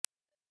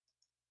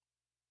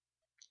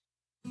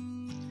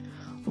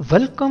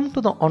Welcome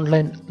to the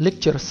online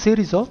lecture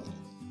series of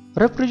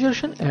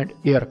Refrigeration and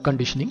Air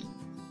Conditioning.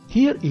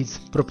 Here is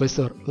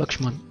Professor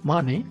Laxman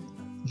Mane.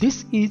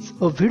 This is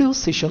a video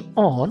session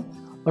on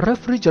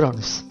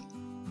refrigerants,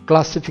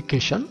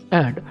 classification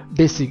and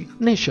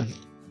designation.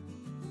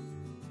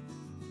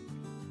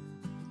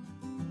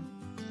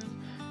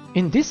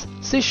 In this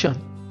session,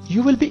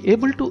 you will be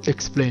able to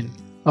explain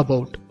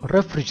about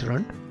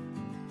refrigerant,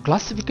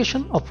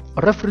 classification of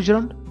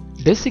refrigerant,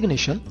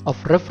 designation of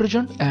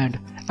refrigerant and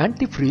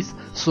antifreeze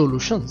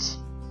solutions.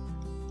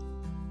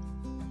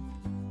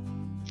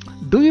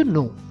 Do you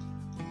know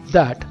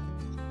that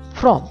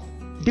from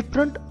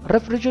different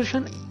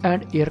refrigeration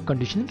and air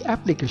conditioning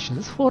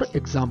applications, for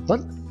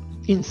example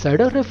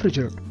inside a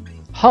refrigerant,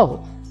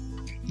 how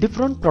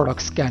different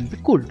products can be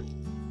cooled?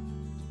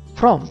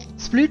 From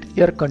split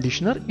air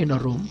conditioner in a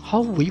room,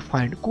 how we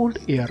find cooled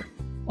air,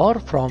 or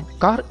from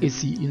car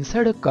AC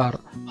inside a car,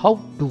 how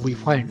do we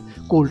find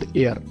cooled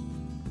air?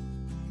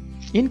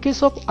 In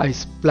case of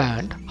ice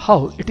plant,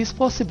 how it is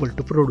possible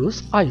to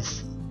produce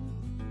ice.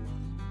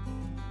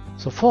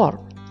 So for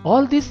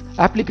all these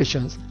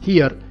applications,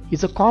 here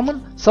is a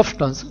common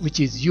substance which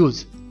is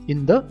used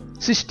in the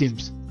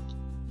systems.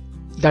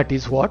 That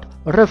is what?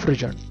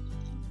 Refrigerant.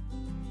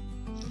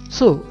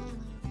 So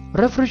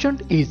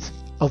refrigerant is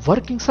a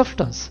working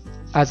substance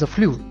as a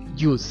fluid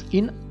used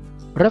in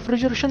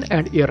refrigeration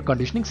and air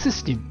conditioning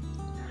system,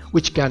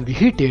 which can be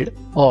heated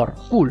or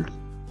cooled.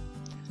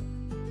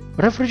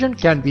 Refrigerant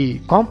can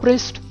be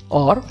compressed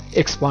or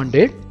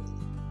expanded.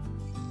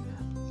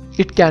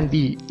 It can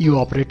be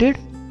evaporated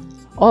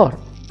or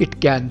it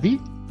can be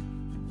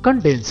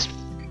condensed.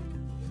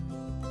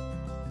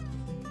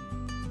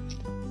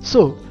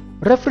 So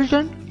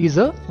refrigerant is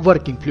a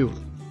working fluid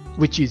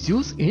which is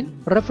used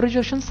in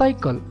refrigeration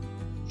cycle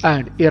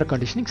and air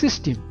conditioning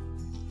system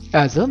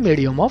as a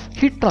medium of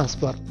heat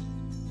transfer.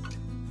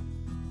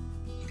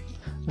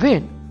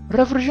 When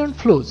refrigerant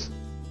flows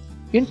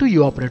into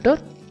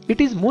evaporator, it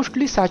is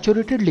mostly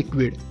saturated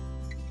liquid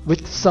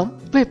with some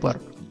vapor.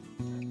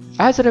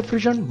 As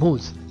refrigerant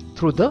moves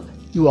through the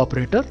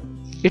evaporator,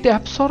 it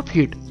absorbs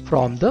heat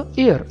from the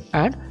air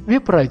and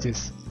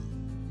vaporizes.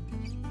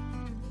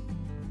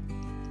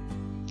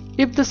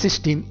 If the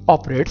system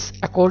operates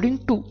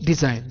according to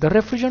design, the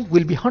refrigerant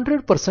will be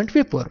 100%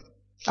 vapor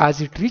as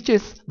it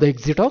reaches the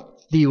exit of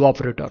the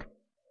evaporator.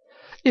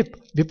 If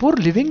before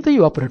leaving the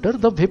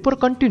evaporator the vapor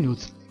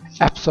continues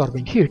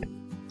absorbing heat,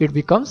 it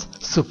becomes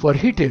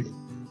superheated.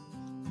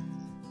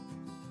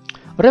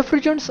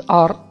 Refrigerants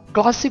are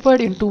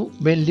classified into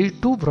mainly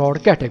two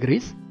broad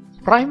categories: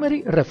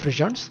 primary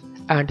refrigerants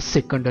and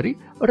secondary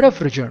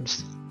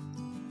refrigerants.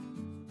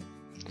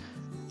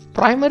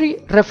 Primary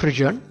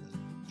refrigerant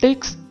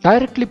takes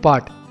directly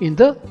part in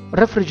the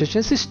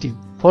refrigeration system.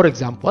 For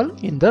example,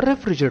 in the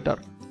refrigerator,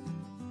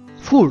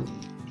 food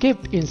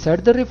kept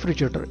inside the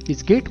refrigerator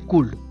is get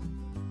cooled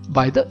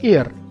by the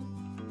air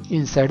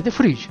inside the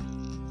fridge.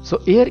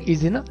 So air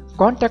is in a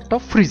contact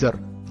of freezer.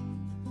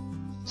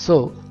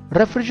 So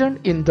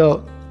refrigerant in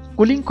the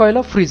cooling coil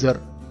of freezer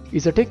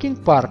is taking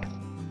part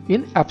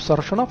in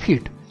absorption of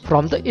heat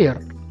from the air.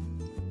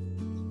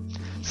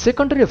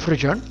 Secondary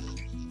refrigerant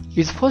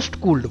is first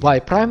cooled by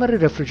primary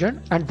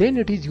refrigerant and then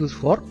it is used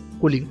for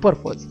cooling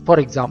purpose. For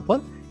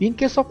example, in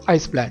case of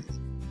ice plant,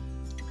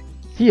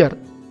 here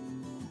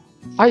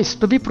ice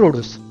to be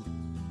produced,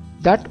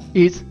 that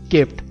is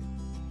kept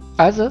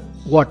as a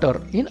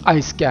water in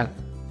ice can,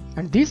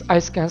 and these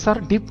ice cans are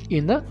dipped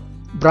in a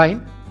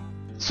brine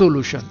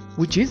solution,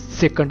 which is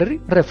secondary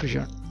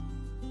refrigerant.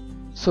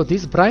 So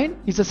this brine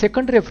is a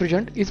secondary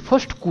refrigerant is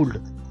first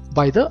cooled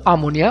by the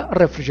ammonia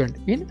refrigerant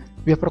in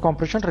vapor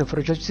compression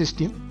refrigeration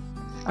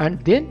system, and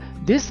then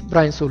this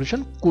brine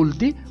solution cool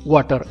the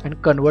water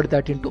and convert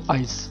that into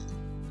ice.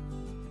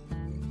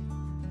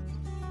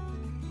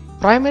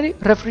 Primary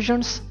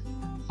refrigerants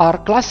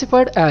are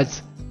classified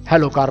as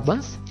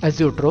halocarbons,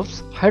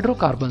 azeotrophs,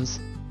 hydrocarbons,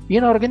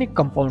 inorganic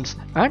compounds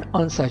and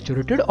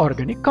unsaturated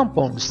organic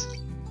compounds.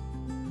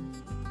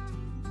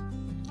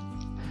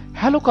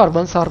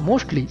 Halocarbons are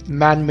mostly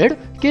man-made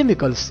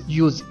chemicals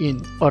used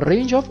in a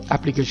range of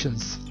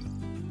applications.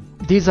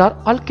 These are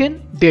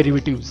alkane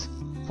derivatives,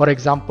 for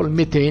example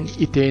methane,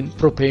 ethane,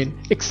 propane,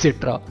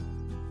 etc.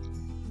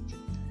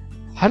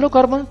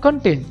 Halocarbons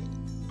contain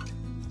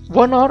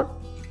one or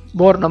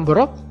more number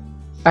of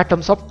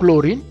atoms of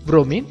chlorine,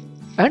 bromine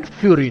and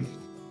fluorine.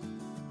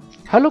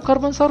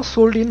 Halocarbons are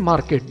sold in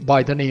market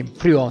by the name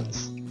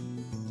freons.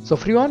 So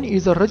freon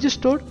is a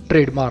registered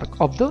trademark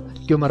of the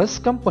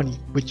Chemours company,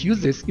 which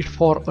uses it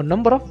for a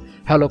number of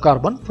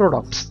halocarbon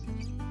products.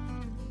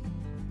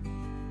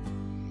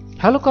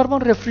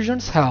 Halocarbon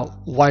refrigerants have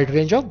wide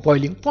range of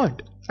boiling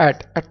point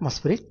at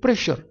atmospheric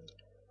pressure.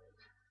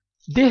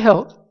 They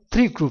have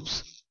three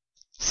groups.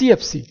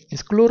 CFC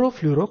is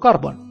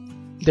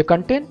chlorofluorocarbon. They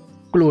contain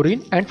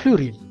chlorine and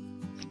fluorine.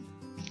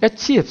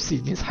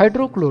 HCFC means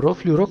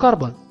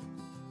hydrochlorofluorocarbon.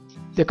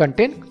 They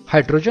contain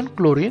hydrogen,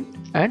 chlorine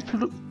and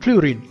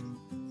fluorine.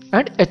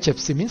 And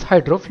HFC means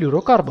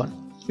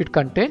hydrofluorocarbon. It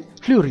contains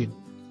fluorine.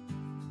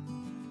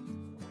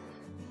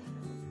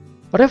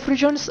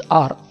 refrigerants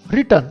are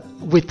written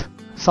with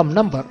some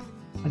number,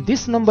 and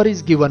this number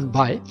is given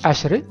by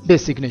ASHRAE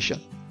designation.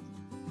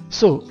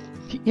 So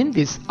in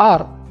this,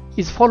 R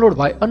is followed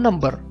by a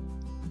number.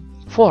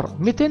 For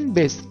methane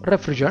based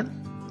refrigerant,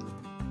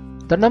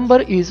 the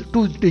number is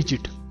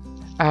 2-digit,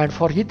 and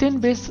for ethane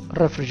based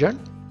refrigerant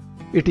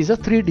it is a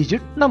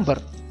 3-digit number.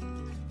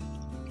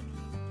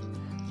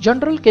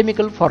 General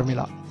chemical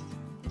formula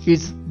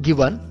is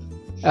given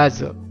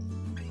as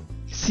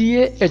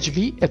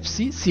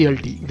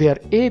CaHbFcCl, where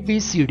A, B,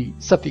 C, D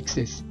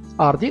suffixes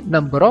are the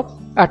number of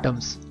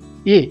atoms.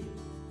 A,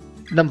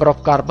 number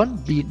of carbon,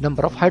 B,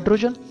 number of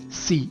hydrogen,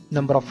 C,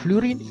 number of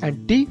fluorine,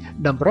 and D,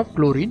 number of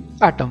chlorine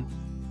atom.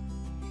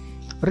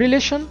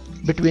 Relation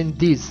between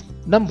these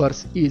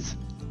numbers is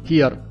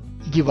here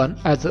given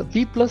as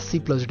B plus C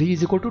plus D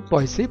is equal to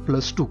twice A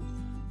plus 2.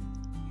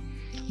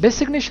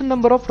 Designation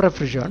number of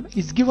refrigerant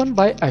is given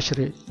by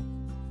ASHRAE.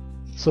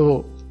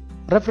 So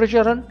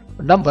refrigerant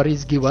number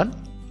is given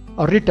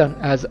or written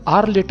as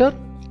R letter,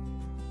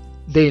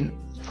 then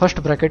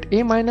first bracket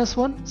A minus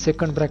 1,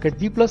 second bracket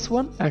B plus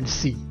 1, and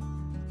C.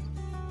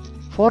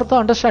 For the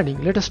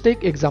understanding, let us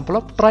take example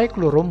of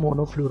trichloro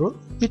monofluoro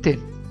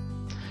methane.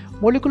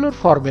 Molecular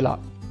formula,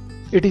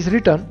 it is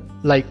written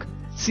like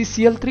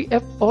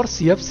CCl3F or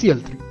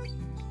CFCl3.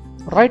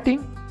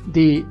 Writing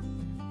the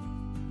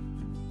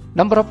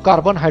number of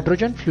carbon,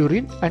 hydrogen,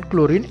 fluorine, and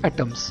chlorine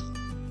atoms.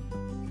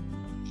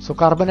 So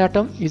carbon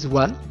atom is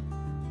 1.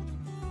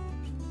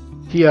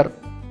 Here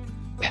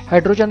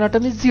hydrogen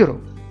atom is 0.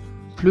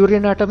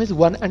 Fluorine atom is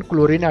 1 and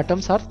chlorine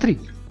atoms are 3.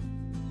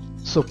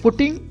 So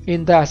putting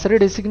in the ASHRAE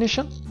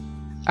designation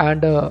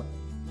and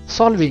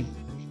solving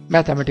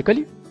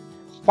mathematically,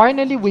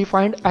 finally we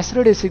find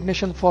ASHRAE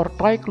designation for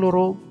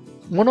trichloro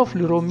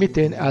monofluoro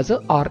methane as a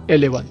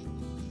R11.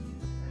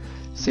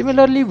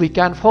 Similarly, we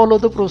can follow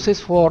the process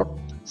for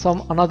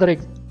some another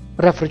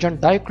refrigerant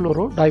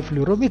dichloro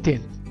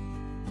difluoromethane.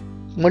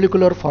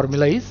 Molecular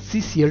formula is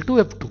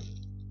CCl2F2.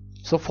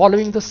 So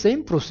following the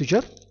same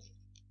procedure,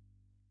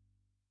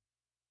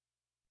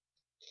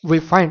 we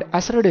find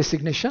ASHRAE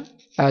designation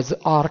as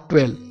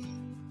R12.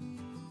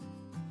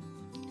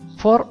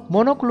 For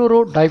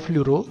monochloro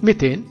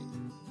difluoromethane,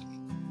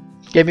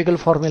 chemical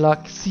formula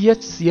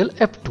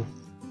CHClF2.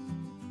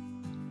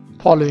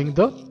 Following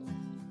the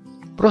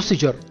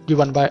procedure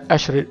given by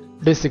ASHRAE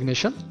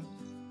designation,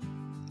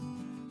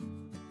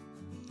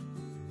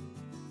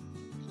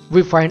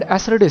 we find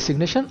ASHRAE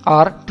designation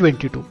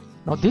R22.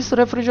 Now this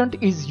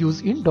refrigerant is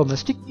used in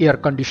domestic air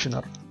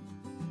conditioner.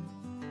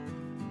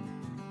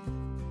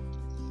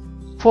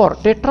 For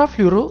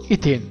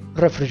tetrafluoroethane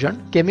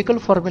refrigerant, chemical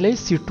formula is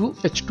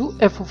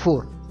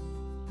C2H2F4.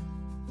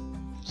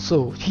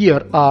 So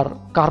here are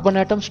carbon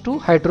atoms 2,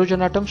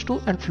 hydrogen atoms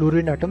 2, and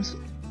fluorine atoms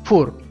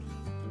 4.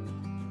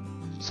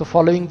 So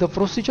following the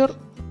procedure,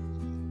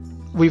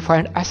 we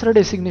find ASHRAE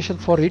designation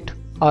for it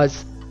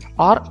as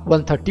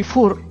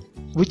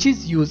R134, which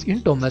is used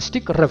in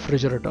domestic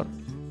refrigerator.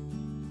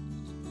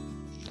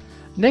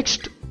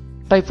 Next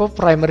type of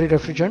primary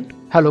refrigerant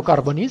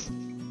halocarbon is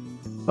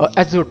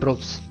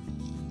azeotrophs.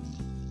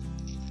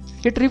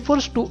 It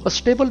refers to a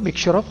stable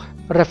mixture of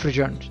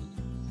refrigerants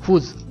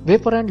whose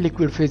vapor and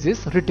liquid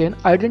phases retain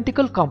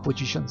identical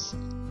compositions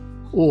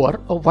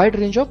over a wide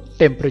range of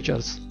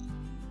temperatures.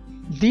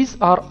 These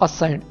are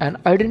assigned an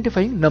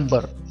identifying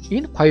number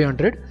in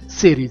 500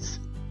 series.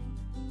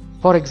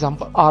 For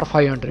example,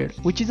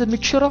 R500, which is a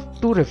mixture of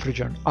two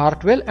refrigerants,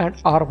 R12 and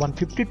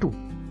R152.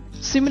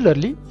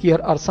 Similarly, here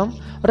are some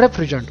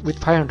refrigerant with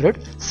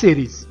 500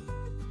 series.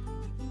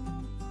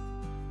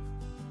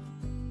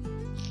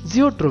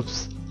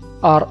 Zeotrophs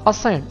are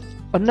assigned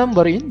a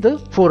number in the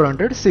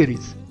 400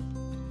 series.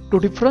 To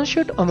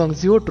differentiate among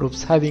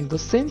zeotrophs having the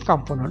same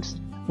components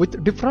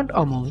with different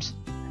amounts,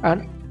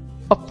 an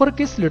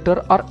uppercase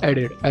letter are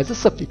added as a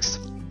suffix.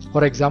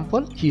 For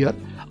example, here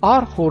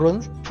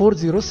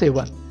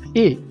R407,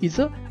 A is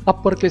a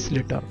uppercase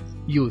letter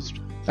used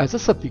as a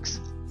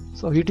suffix.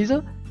 So it is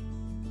a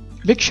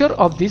mixture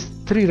of these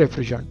three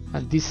refrigerant,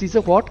 and this is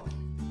a what?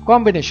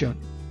 Combination,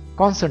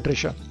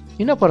 concentration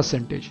in a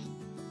percentage.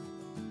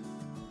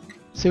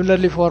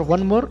 Similarly, for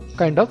one more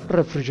kind of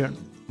refrigerant,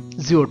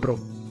 zeotroph.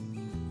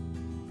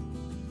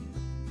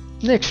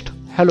 Next,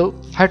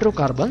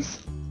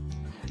 hydrocarbons.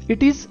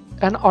 It is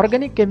an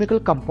organic chemical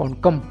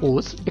compound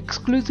composed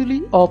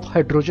exclusively of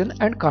hydrogen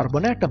and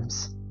carbon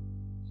atoms.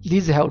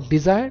 These have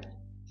desired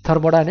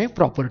thermodynamic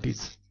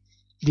properties.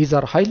 These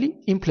are highly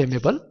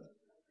inflammable.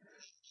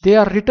 They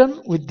are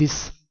written with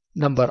this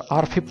number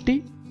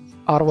R50,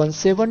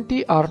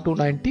 R170,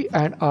 R290,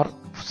 and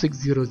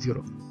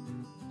R600.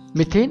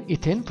 Methane,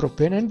 ethane,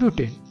 propane, and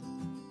butane.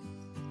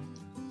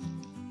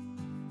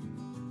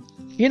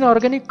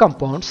 Inorganic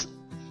compounds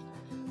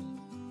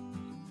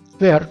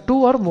where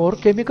two or more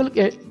chemical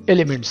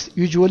elements,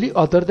 usually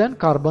other than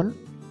carbon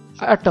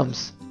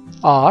atoms,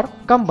 are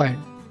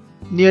combined,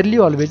 nearly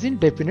always in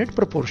definite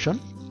proportion.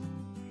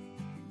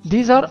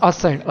 These are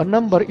assigned a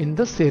number in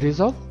the series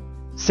of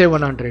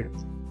 700.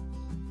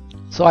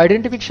 So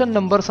identification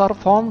numbers are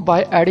formed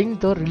by adding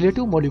the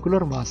relative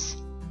molecular mass.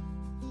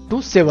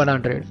 to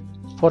 700.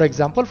 For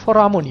example, for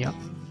ammonia,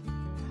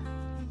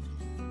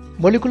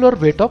 molecular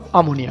weight of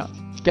ammonia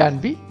can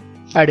be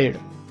added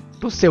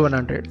to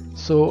 700.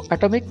 So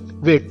atomic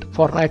weight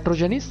for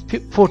nitrogen is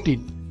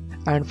 14,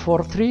 and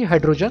for 3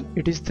 hydrogen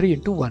it is 3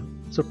 into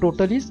 1. So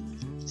total is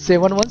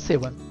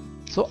 717.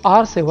 So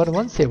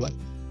R717.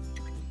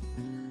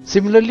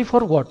 Similarly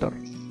for water,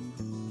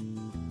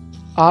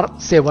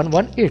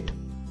 R718.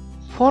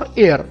 For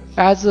air,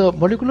 as a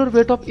molecular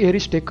weight of air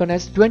is taken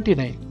as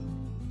 29,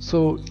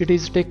 so it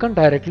is taken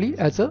directly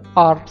as a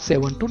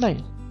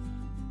R729.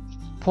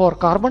 For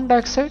carbon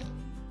dioxide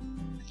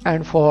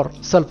and for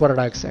sulfur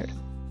dioxide,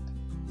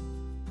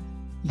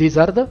 these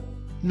are the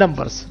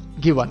numbers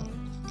given.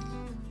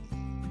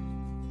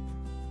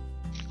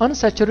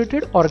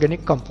 Unsaturated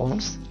organic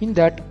compounds, in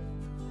that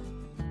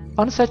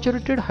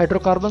unsaturated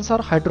hydrocarbons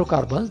are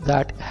hydrocarbons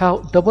that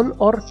have double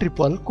or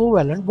triple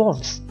covalent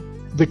bonds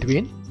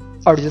between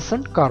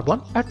adjacent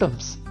carbon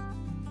atoms.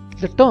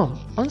 The term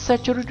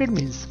unsaturated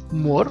means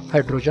more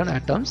hydrogen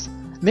atoms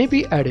may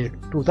be added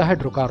to the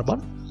hydrocarbon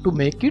to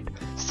make it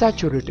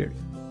saturated.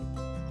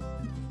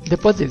 They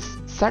possess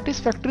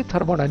satisfactory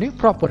thermodynamic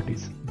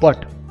properties,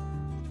 but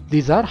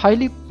these are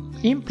highly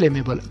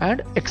inflammable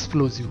and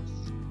explosive.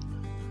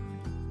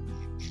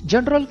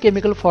 General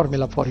chemical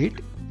formula for it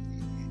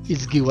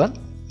is given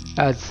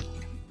as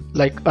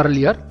like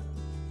earlier,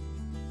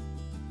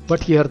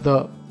 but here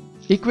the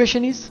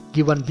equation is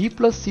given B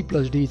plus C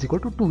plus D is equal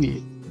to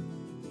 2A.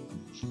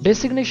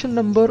 Designation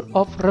number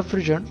of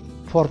refrigerant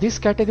for this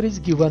category is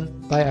given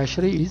by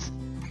ASHRAE is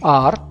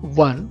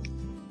R1,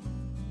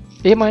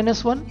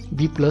 A-1,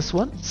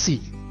 B+1,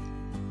 C.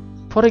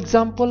 For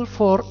example,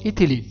 for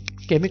ethylene,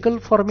 chemical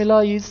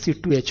formula is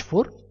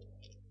C2H4.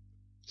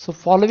 So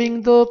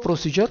following the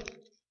procedure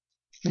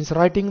means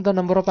writing the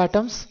number of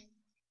atoms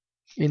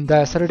in the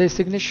ASHRAE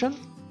designation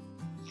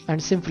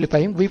and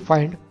simplifying, we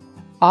find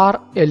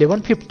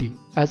R1150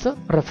 as a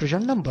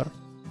refrigerant number.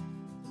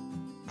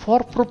 For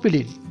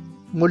propylene,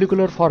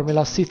 molecular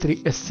formula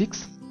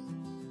C3H6.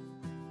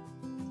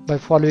 By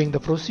following the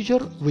procedure,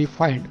 we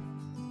find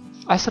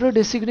ASHRAE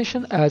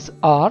designation as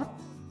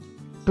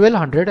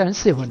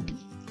R1270.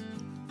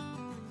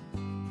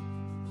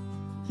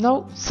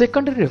 Now,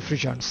 secondary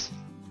refrigerants.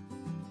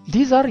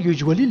 These are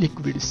usually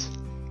liquids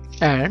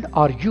and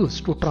are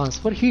used to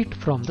transfer heat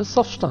from the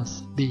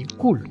substance being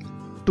cooled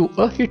to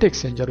a heat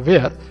exchanger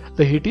where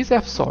the heat is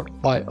absorbed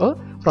by a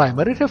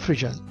primary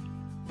refrigerant.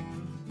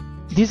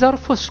 These are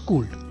first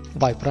cooled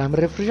by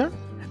primary refrigerant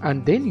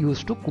and then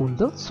used to cool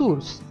the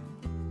source.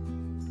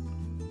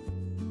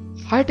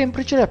 High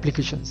temperature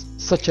applications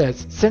such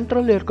as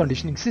central air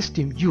conditioning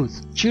system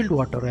use chilled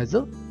water as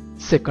a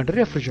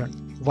secondary refrigerant,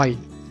 while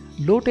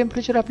low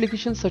temperature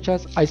applications such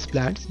as ice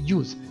plants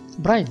use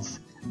brines,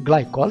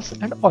 glycols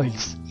and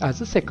oils as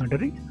a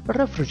secondary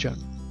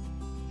refrigerant.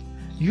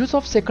 Use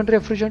of secondary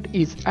refrigerant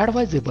is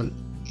advisable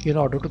in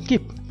order to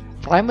keep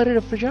primary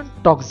refrigerant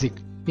toxic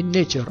in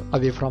nature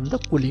away from the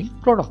cooling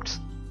products.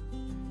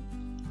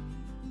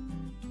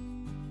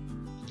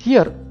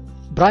 Here,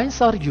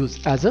 brines are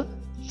used as a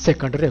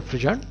secondary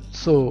refrigerant.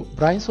 So,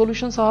 brine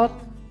solutions are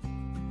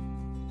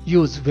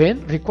used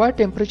when required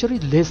temperature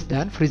is less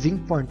than freezing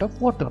point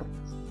of water.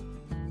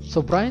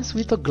 So, brines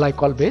with a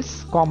glycol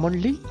base,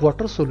 commonly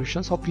water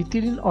solutions of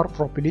ethylene or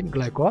propylene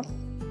glycol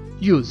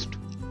used.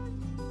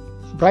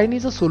 Brine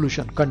is a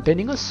solution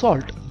containing a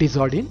salt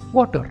dissolved in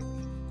water.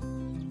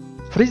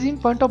 Freezing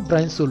point of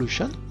brine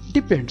solution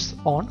depends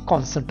on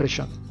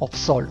concentration of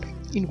salt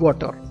in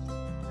water.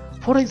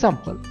 For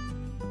example,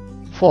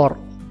 for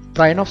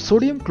brine of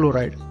sodium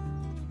chloride,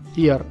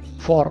 here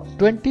for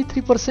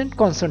 23%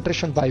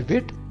 concentration by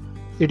weight,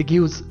 it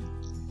gives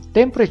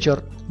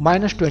temperature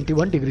minus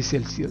 21 degrees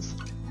Celsius,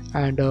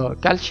 and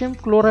calcium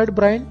chloride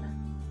brine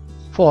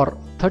for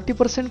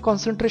 30%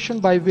 concentration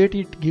by weight,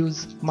 it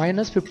gives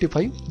minus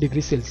 55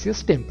 degrees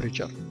Celsius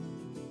temperature.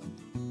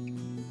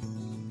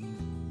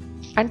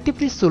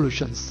 Antifreeze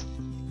solutions.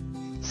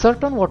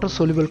 Certain water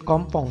soluble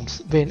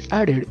compounds, when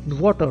added in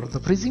water, the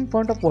freezing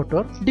point of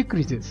water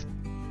decreases.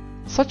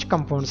 Such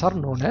compounds are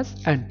known as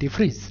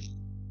antifreeze.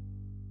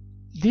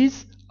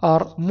 These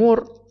are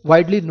more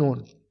widely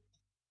known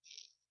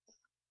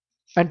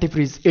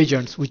antifreeze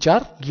agents, which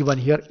are given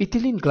here: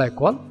 ethylene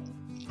glycol,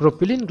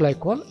 propylene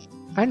glycol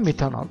and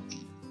methanol.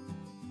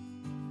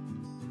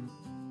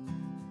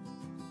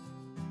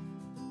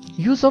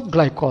 Use of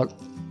glycol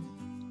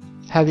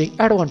having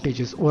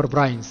advantages over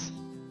brines.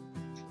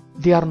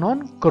 They are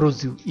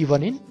non-corrosive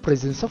even in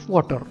presence of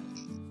water.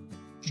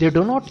 They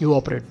do not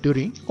evaporate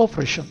during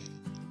operation.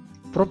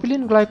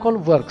 Propylene glycol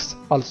works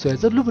also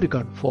as a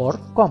lubricant for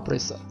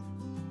compressor.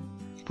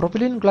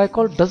 Propylene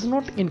glycol does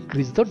not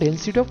increase the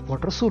density of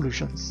water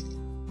solutions.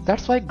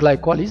 That's why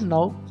glycol is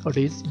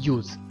nowadays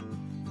used.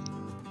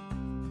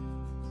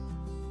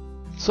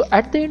 So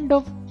at the end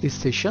of this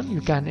session,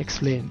 you can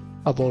explain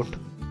about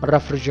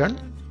refrigerant,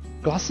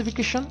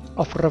 classification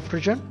of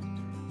refrigerant,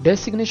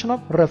 designation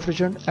of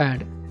refrigerant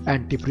and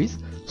antifreeze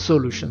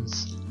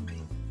solutions.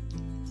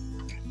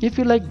 If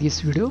you like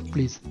this video,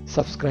 please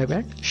subscribe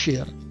and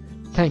share.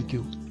 Thank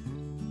you.